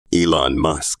Elon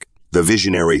Musk, the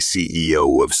visionary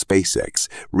CEO of SpaceX,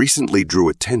 recently drew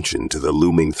attention to the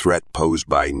looming threat posed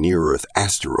by near-Earth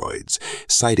asteroids,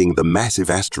 citing the massive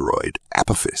asteroid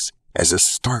Apophis as a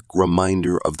stark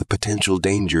reminder of the potential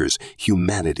dangers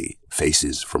humanity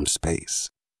faces from space.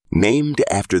 Named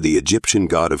after the Egyptian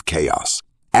god of chaos,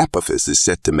 Apophis is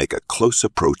set to make a close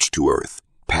approach to Earth,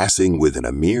 passing within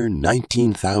a mere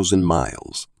 19,000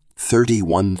 miles,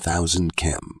 31,000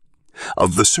 km,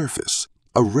 of the surface,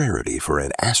 a rarity for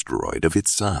an asteroid of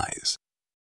its size.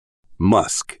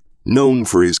 Musk, known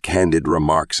for his candid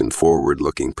remarks and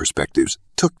forward-looking perspectives,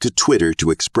 took to Twitter to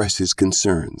express his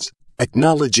concerns,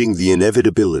 acknowledging the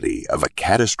inevitability of a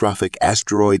catastrophic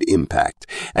asteroid impact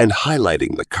and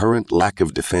highlighting the current lack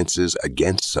of defenses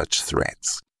against such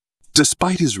threats.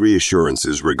 Despite his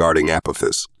reassurances regarding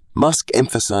Apophis, Musk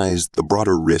emphasized the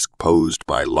broader risk posed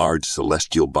by large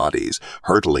celestial bodies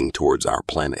hurtling towards our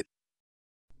planet.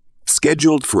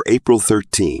 Scheduled for April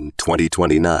 13,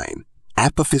 2029,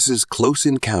 Apophis's close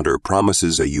encounter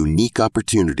promises a unique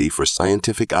opportunity for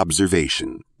scientific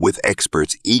observation, with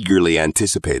experts eagerly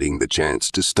anticipating the chance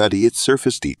to study its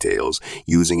surface details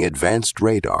using advanced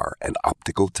radar and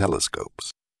optical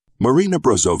telescopes. Marina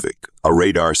Brozovic, a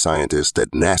radar scientist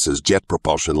at NASA's Jet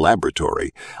Propulsion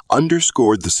Laboratory,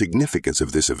 underscored the significance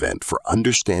of this event for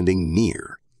understanding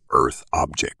near-Earth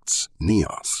objects,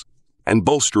 NEOS, and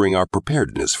bolstering our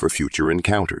preparedness for future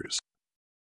encounters.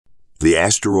 The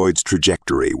asteroid's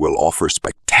trajectory will offer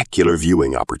spectacular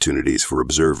viewing opportunities for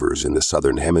observers in the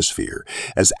southern hemisphere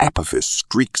as Apophis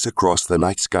streaks across the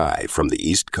night sky from the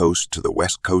east coast to the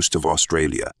west coast of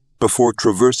Australia, before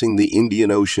traversing the Indian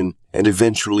Ocean and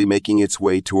eventually making its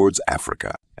way towards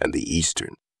Africa and the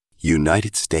eastern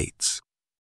United States.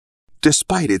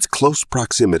 Despite its close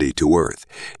proximity to Earth,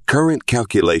 current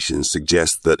calculations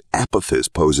suggest that Apophis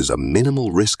poses a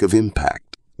minimal risk of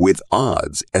impact, with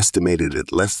odds estimated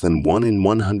at less than 1 in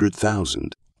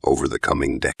 100,000 over the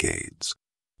coming decades.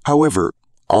 However,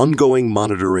 ongoing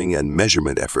monitoring and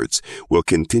measurement efforts will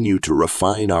continue to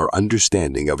refine our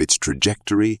understanding of its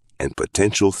trajectory and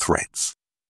potential threats.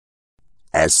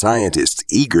 As scientists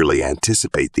eagerly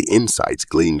anticipate the insights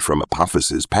gleaned from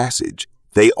Apophis's passage,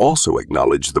 they also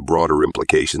acknowledge the broader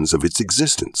implications of its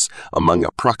existence among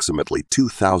approximately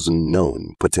 2,000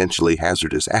 known potentially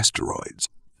hazardous asteroids,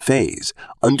 phase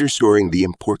underscoring the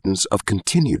importance of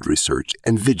continued research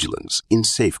and vigilance in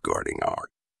safeguarding our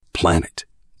planet.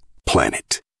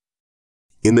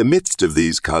 In the midst of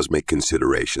these cosmic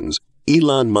considerations,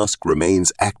 Elon Musk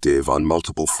remains active on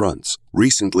multiple fronts,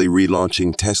 recently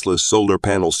relaunching Tesla's solar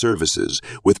panel services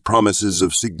with promises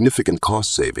of significant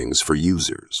cost savings for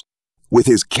users. With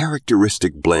his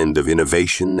characteristic blend of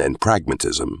innovation and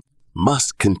pragmatism,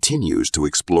 Musk continues to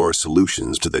explore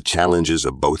solutions to the challenges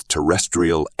of both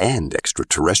terrestrial and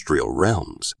extraterrestrial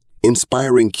realms,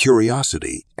 inspiring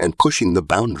curiosity and pushing the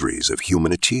boundaries of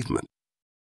human achievement.